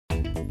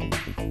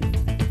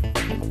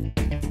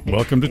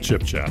Welcome to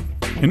Chip Chat,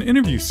 an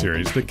interview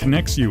series that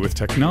connects you with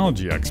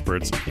technology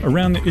experts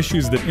around the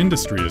issues that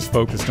industry is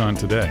focused on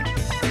today.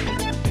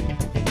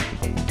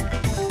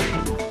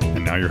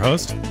 And now your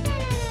host,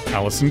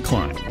 Allison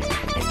Klein.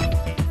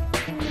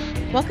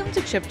 Welcome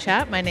to Chip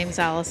Chat. My name's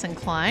Allison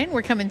Klein.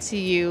 We're coming to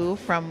you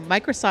from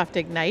Microsoft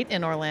Ignite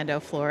in Orlando,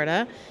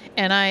 Florida.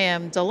 And I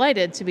am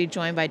delighted to be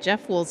joined by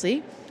Jeff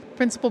Woolsey,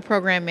 Principal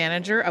Program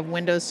Manager of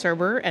Windows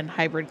Server and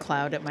Hybrid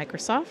Cloud at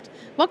Microsoft.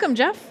 Welcome,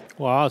 Jeff.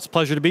 Well, it's a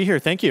pleasure to be here.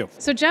 Thank you.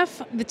 So,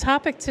 Jeff, the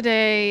topic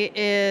today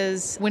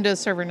is Windows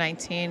Server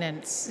 19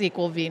 and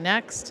SQL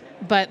vNext,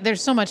 but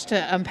there's so much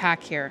to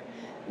unpack here.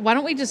 Why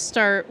don't we just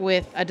start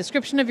with a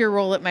description of your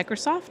role at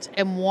Microsoft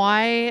and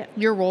why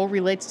your role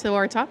relates to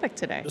our topic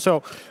today?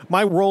 So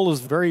my role is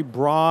very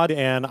broad,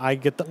 and I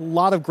get a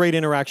lot of great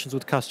interactions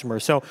with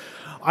customers. So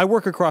I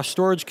work across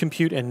storage,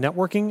 compute, and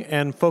networking,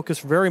 and focus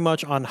very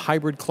much on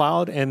hybrid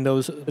cloud and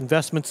those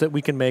investments that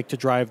we can make to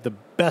drive the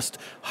best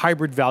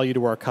hybrid value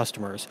to our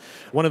customers.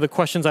 One of the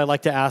questions I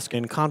like to ask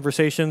in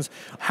conversations,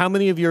 how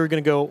many of you are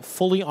going to go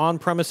fully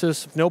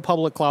on-premises, no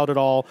public cloud at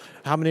all?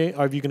 How many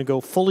of you going to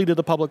go fully to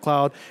the public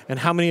cloud? And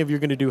how many of you are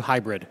going to do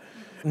hybrid?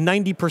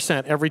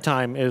 90% every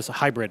time is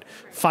hybrid.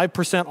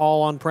 5%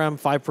 all on-prem,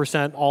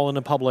 5% all in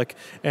the public,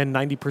 and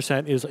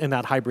 90% is in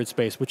that hybrid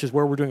space, which is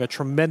where we're doing a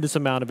tremendous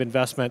amount of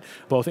investment,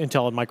 both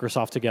Intel and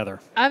Microsoft together.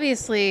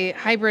 Obviously,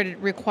 hybrid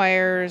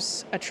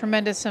requires a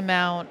tremendous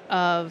amount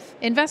of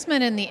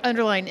investment in the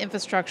underlying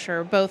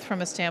infrastructure, both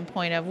from a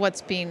standpoint of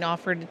what's being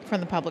offered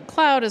from the public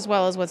cloud as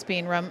well as what's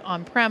being run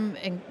on-prem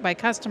by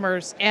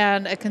customers,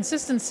 and a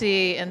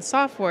consistency in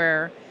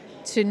software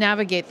to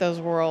navigate those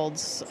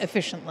worlds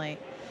efficiently.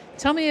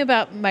 Tell me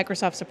about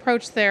Microsoft's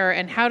approach there,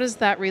 and how does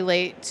that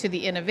relate to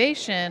the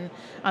innovation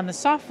on the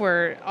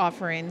software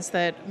offerings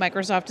that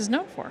Microsoft is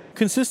known for?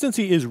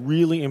 Consistency is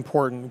really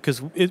important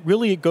because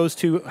it goes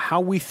to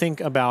how we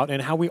think about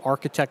and how we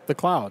architect the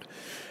cloud.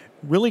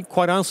 Really,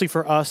 quite honestly,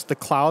 for us, the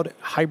cloud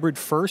hybrid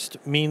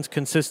first means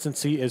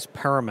consistency is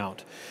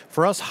paramount.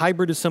 For us,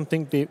 hybrid is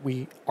something that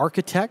we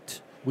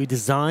architect, we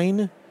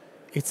design,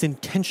 it's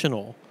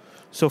intentional.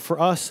 So for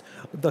us,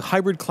 the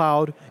hybrid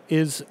cloud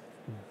is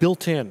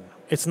built in.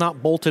 It's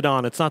not bolted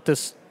on. It's not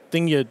this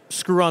thing you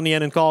screw on the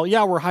end and call,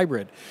 yeah, we're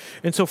hybrid.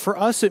 And so for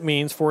us, it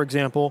means, for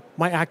example,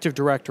 my Active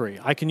Directory.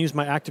 I can use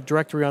my Active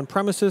Directory on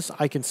premises.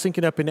 I can sync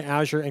it up into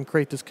Azure and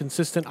create this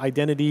consistent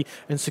identity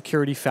and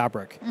security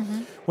fabric.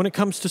 Mm-hmm. When it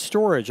comes to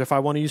storage, if I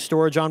want to use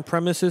storage on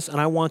premises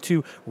and I want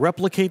to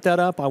replicate that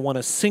up, I want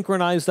to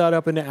synchronize that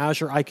up into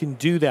Azure, I can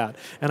do that.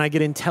 And I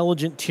get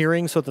intelligent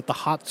tiering so that the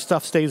hot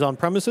stuff stays on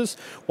premises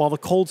while the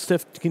cold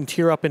stuff can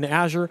tier up into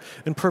Azure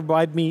and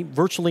provide me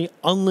virtually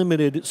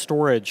unlimited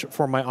storage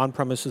for my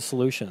on-premises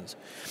solutions.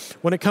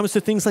 When it comes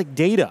to things like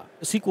data,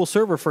 SQL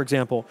Server, for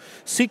example,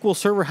 SQL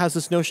Server has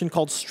this notion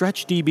called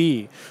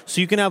StretchDB.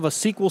 So you can have a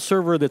SQL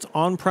Server that's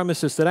on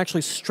premises that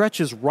actually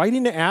stretches right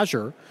into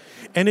Azure,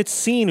 and it's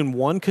seen in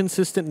one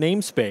consistent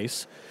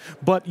namespace,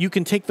 but you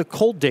can take the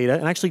cold data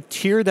and actually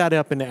tier that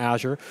up into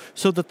Azure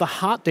so that the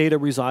hot data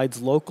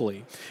resides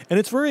locally. And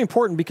it's very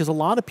important because a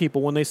lot of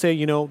people, when they say,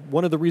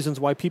 one of the reasons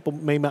why people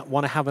may not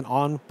want to have an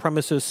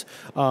on-premises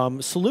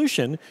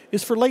solution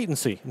is for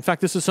latency. In fact,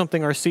 this is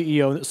something our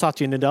CEO,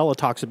 Satya Nadella,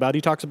 talks about.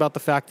 He talks about the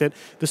fact that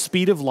the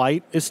speed of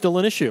light is still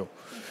an issue.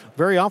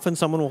 Very often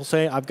someone will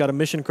say, I've got a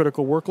mission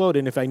critical workload,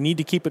 and if I need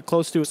to keep it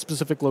close to a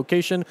specific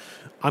location,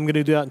 I'm going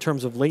to do that in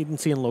terms of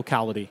latency and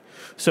locality.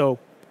 So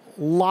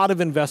a lot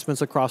of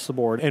investments across the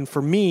board. And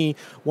for me,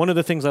 one of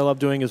the things I love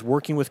doing is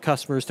working with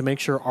customers to make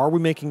sure, are we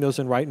making those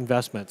in right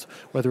investments?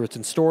 Whether it's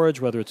in storage,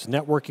 whether it's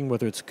networking,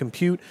 whether it's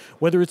compute,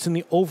 whether it's in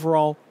the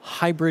overall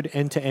hybrid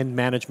end-to-end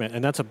management.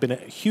 And that's been a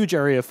huge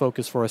area of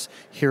focus for us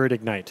here at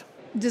Ignite.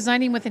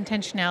 Designing with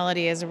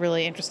intentionality is a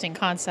really interesting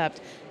concept.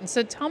 And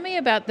so tell me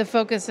about the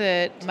focus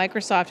at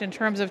Microsoft in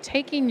terms of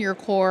taking your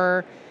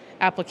core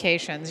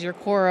applications, your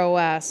core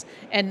OS,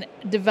 and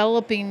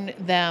developing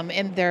them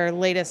in their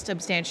latest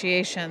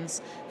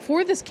instantiations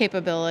for this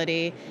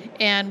capability.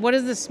 And what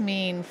does this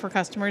mean for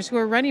customers who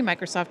are running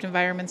Microsoft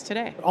environments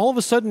today? All of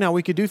a sudden now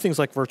we could do things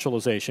like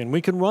virtualization.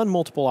 We can run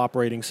multiple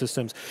operating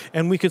systems,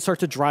 and we could start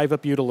to drive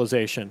up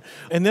utilization.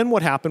 And then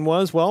what happened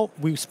was,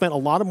 we spent a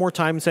lot of more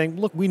time saying,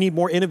 look, we need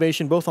more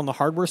innovation both on the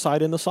hardware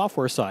side and the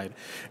software side.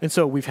 And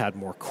so we've had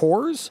more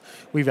cores,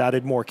 we've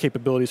added more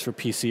capabilities for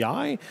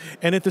PCI,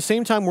 and at the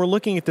same time we're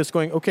looking at this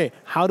going, okay,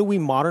 how do we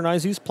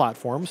modernize these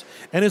platforms?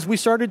 And as we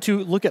started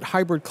to look at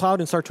hybrid cloud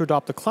and start to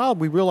adopt the cloud,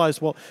 we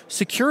realized,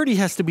 security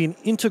has to be an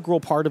integral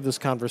part of this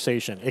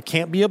conversation. It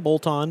can't be a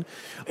bolt-on.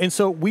 And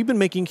so we've been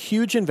making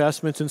huge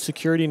investments in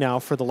security now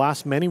for the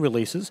last many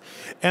releases.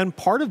 And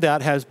part of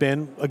that has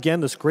been,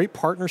 again, this great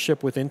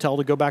partnership with Intel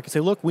to go back and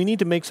say, look, we need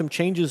to make some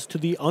changes to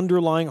the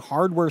underlying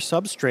hardware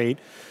substrate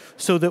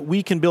so that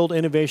we can build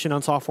innovation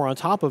on software on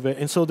top of it.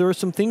 And so there are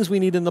some things we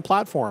need in the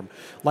platform,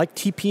 like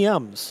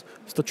TPMs.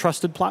 It's the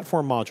Trusted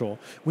Platform Module.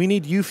 We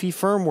need UEFI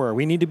firmware.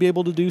 We need to be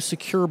able to do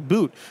secure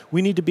boot.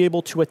 We need to be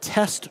able to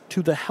attest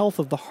to the health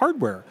of the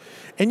hardware.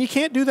 And you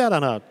can't do that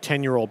on a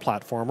 10-year-old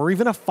platform or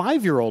even a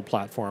 5-year-old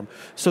platform.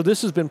 So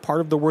this has been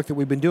part of the work that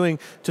we've been doing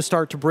to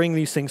start to bring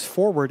these things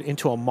forward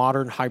into a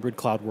modern hybrid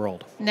cloud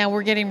world. Now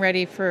we're getting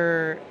ready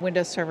for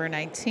Windows Server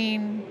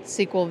 19,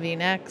 SQL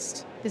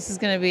vNext. This is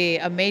going to be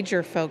a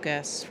major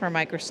focus for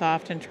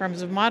Microsoft in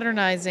terms of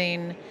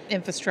modernizing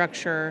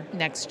infrastructure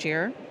next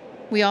year.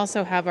 We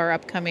also have our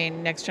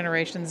upcoming next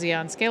generation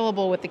Xeon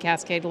Scalable with the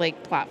Cascade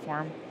Lake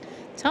platform.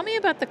 Tell me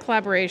about the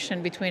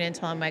collaboration between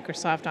Intel and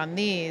Microsoft on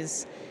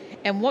these,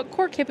 and what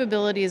core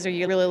capabilities are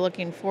you really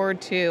looking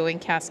forward to in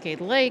Cascade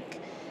Lake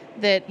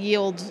that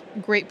yield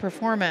great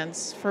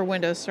performance for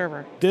Windows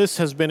Server? This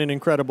has been an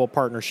incredible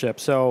partnership.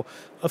 So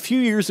a few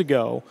years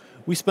ago,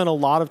 we spent a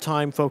lot of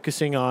time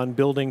focusing on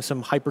building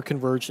some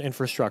hyper-converged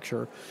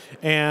infrastructure.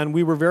 And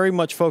we were very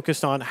much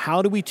focused on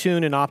how do we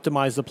tune and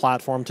optimize the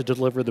platform to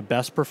deliver the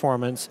best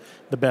performance,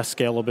 the best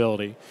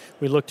scalability.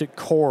 We looked at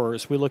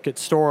cores, we look at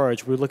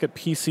storage, we look at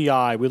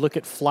PCI, we look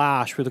at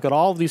flash, we look at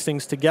all of these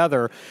things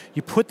together.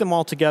 You put them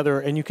all together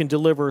and you can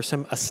deliver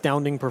some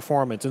astounding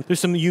performance. And there's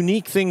some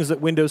unique things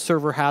that Windows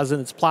Server has in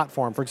its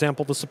platform. For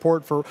example, the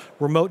support for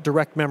remote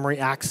direct memory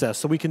access.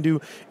 So we can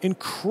do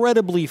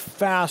incredibly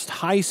fast,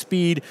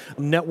 high-speed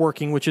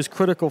networking, which is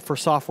critical for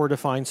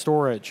software-defined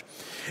storage.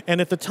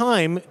 And at the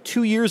time,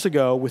 2 years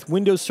ago, with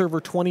Windows Server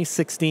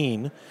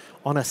 2016,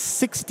 on a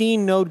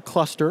 16-node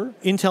cluster,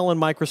 Intel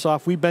and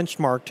Microsoft, we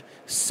benchmarked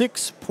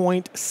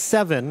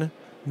 6.7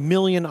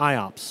 million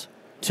IOPS.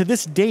 To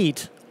this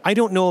date, I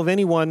don't know of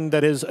anyone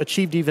that has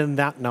achieved even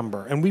that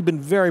number, and we've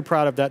been very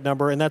proud of that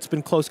number, and that's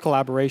been close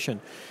collaboration.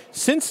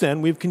 Since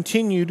then, we've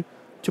continued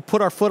to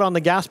put our foot on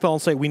the gas pedal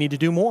and say we need to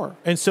do more.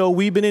 And so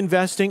we've been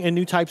investing in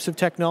new types of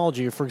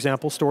technology, for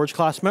example, storage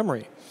class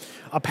memory.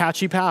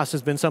 Apache Pass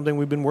has been something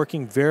we've been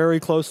working very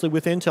closely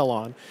with Intel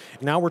on.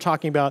 Now we're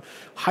talking about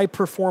high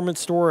performance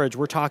storage.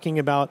 We're talking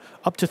about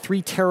up to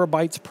 3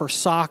 terabytes per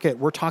socket.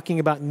 We're talking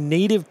about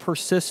native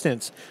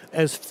persistence.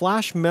 As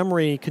flash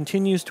memory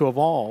continues to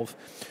evolve,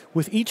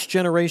 with each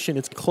generation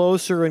it's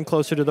closer and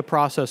closer to the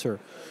processor.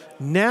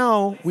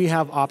 Now we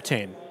have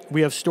Optane.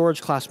 We have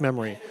storage class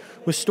memory.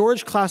 With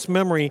storage class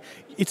memory,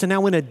 it's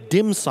now in a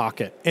DIMM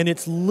socket, and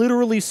it's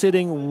literally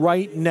sitting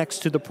right next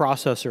to the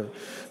processor.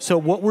 So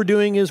what we're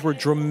doing is we're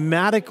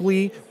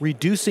dramatically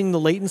reducing the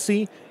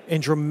latency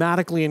and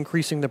dramatically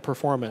increasing the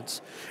performance.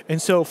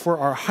 And so for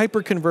our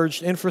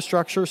hyper-converged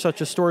infrastructure,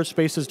 such as Storage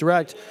Spaces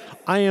Direct,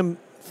 I am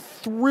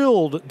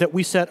thrilled that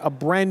we set a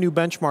brand new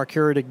benchmark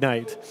here at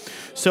Ignite.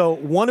 So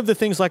one of the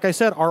things, like I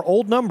said, our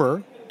old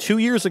number 2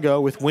 years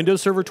ago with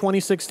Windows Server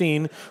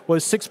 2016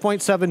 was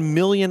 6.7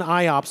 million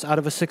IOPS out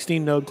of a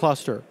 16-node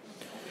cluster.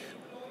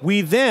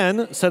 We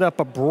then set up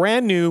a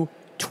brand new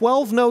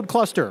 12-node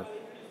cluster.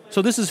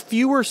 So this is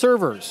fewer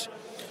servers.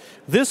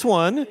 This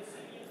one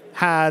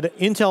had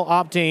Intel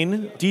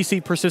Optane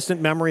DC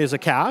persistent memory as a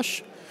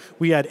cache.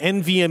 We had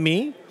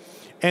NVMe,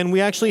 and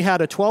we actually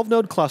had a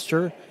 12-node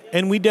cluster,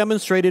 and we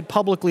demonstrated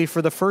publicly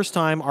for the first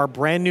time our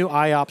brand new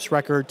IOPS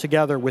record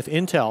together with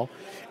Intel.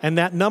 And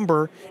that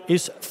number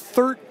is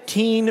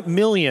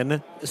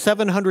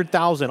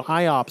 13,700,000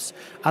 IOPS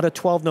out of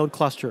 12-node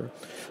cluster.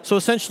 So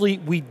essentially,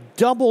 we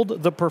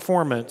doubled the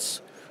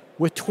performance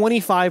with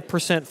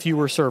 25%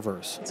 fewer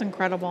servers. It's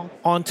incredible.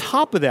 On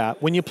top of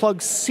that, when you plug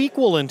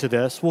SQL into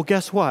this, well,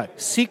 guess what?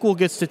 SQL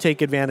gets to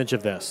take advantage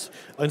of this.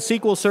 And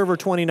SQL Server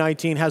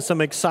 2019 has some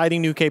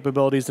exciting new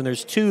capabilities, and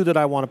there's 2 that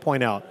I want to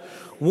point out.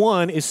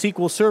 One is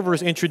SQL Server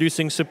is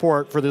introducing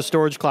support for the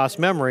storage class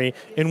memory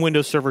in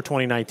Windows Server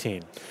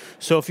 2019.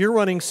 So if you're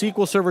running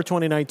SQL Server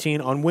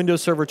 2019 on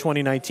Windows Server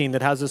 2019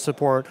 that has the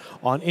support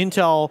on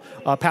Intel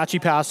Apache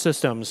Pass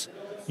systems,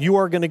 you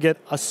are going to get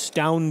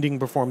astounding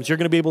performance. You're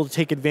going to be able to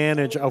take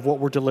advantage of what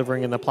we're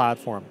delivering in the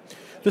platform.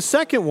 The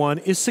second one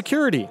is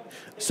security.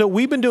 So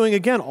we've been doing,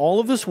 again, all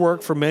of this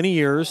work for many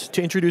years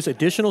to introduce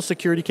additional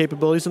security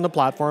capabilities in the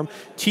platform,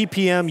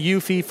 TPM,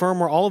 UEFI,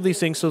 firmware, all of these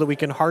things so that we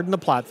can harden the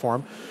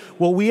platform.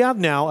 Well, we have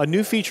now a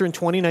new feature in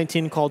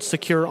 2019 called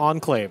Secure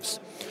Enclaves.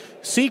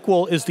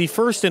 SQL is the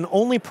first and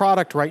only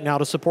product right now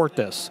to support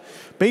this.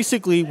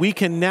 Basically, we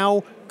can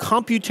now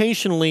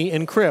computationally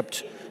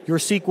encrypt your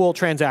SQL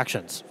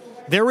transactions.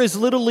 There is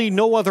literally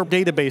no other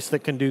database that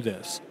can do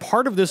this.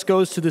 Part of this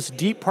goes to this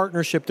deep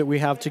partnership that we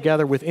have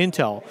together with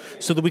Intel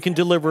so that we can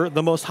deliver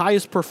the most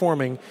highest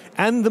performing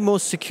and the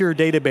most secure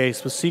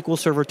database with SQL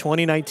Server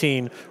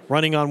 2019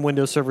 running on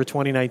Windows Server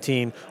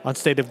 2019 on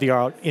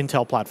state-of-the-art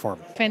Intel platform.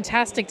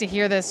 Fantastic to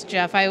hear this,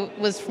 Jeff. I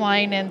was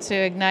flying into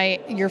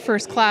Ignite. Your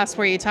first class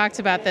where you talked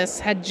about this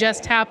had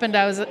just happened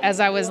as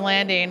I was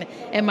landing,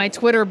 and my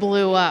Twitter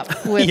blew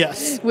up with,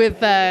 yes. with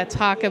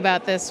talk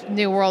about this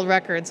new world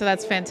record. So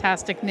that's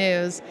fantastic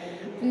news.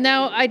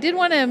 Now, I did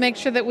want to make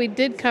sure that we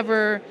did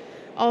cover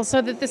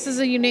also that this is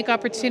a unique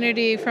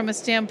opportunity from a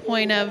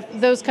standpoint of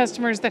those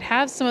customers that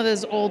have some of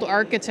those old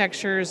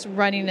architectures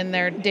running in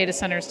their data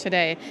centers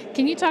today.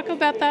 Can you talk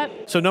about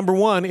that? So number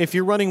one, if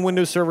you're running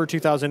Windows Server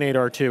 2008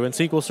 R2 and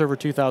SQL Server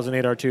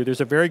 2008 R2,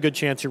 there's a very good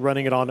chance you're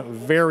running it on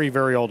very,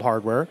 very old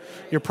hardware.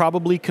 You're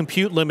probably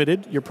compute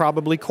limited, you're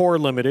probably core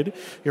limited,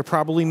 you're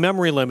probably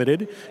memory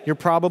limited, you're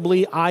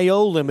probably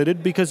I/O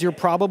limited because you're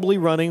probably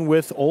running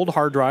with old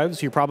hard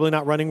drives, you're probably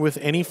not running with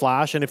any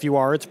flash, and if you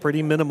are, it's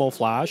pretty minimal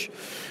flash.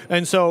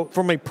 And so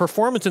from a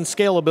performance and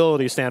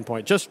scalability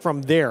standpoint, just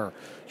from there,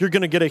 you're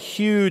going to get a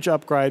huge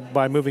upgrade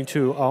by moving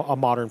to a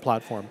modern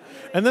platform.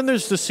 And then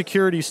there's the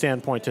security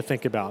standpoint to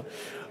think about.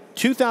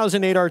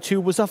 2008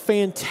 R2 was a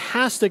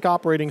fantastic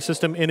operating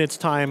system in its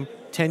time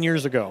 10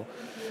 years ago.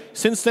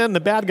 Since then, the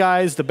bad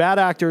guys, the bad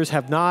actors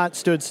have not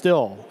stood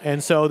still.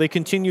 And so they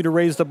continue to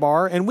raise the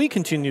bar, and we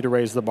continue to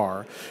raise the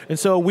bar. And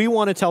so we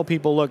want to tell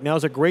people, look,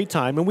 now's a great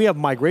time. And we have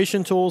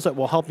migration tools that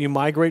will help you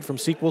migrate from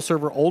SQL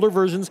Server older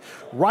versions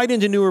right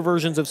into newer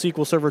versions of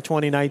SQL Server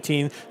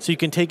 2019 so you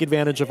can take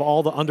advantage of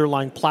all the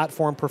underlying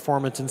platform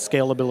performance and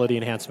scalability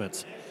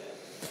enhancements.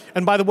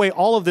 And by the way,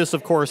 all of this,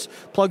 of course,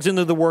 plugs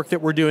into the work that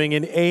we're doing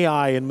in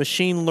AI and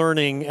machine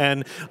learning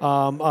and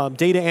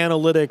data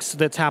analytics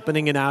that's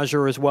happening in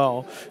Azure as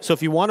well. So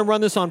if you want to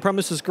run this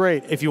on-premises,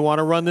 great. If you want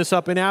to run this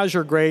up in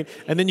Azure, great.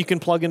 And then you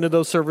can plug into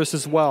those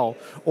services as well.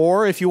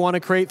 Or if you want to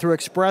create through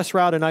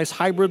ExpressRoute a nice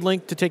hybrid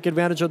link to take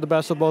advantage of the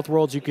best of both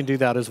worlds, you can do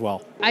that as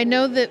well. I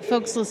know that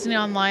folks listening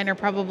online are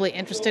probably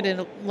interested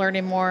in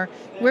learning more.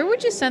 Where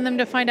would you send them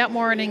to find out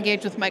more and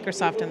engage with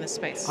Microsoft in this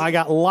space? I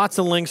got lots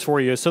of links for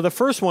you. So the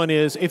first one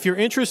is, if you're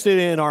interested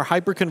in our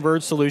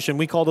hyper-converged solution,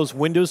 we call those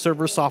Windows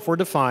Server Software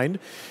Defined.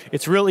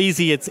 It's real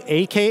easy. It's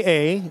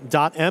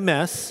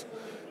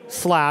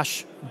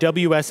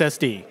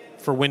aka.ms/WSSD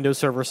for Windows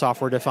Server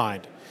Software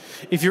Defined.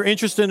 If you're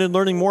interested in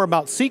learning more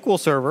about SQL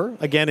Server,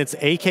 again, it's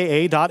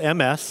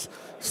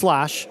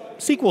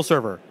aka.ms/SQL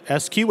Server,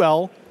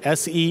 SQLSERVER.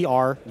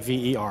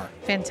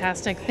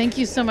 Fantastic. Thank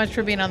you so much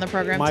for being on the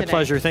program today. My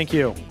pleasure. Thank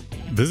you.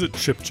 Visit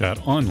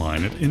ChipChat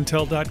online at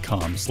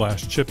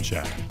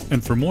intel.com/chipchat.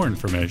 And for more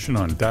information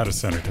on data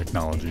center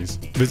technologies,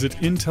 visit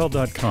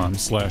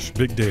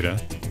intel.com/bigdata,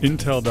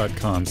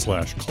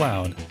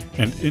 intel.com/cloud,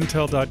 and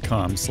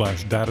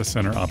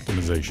intel.com/datacenter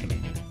optimization.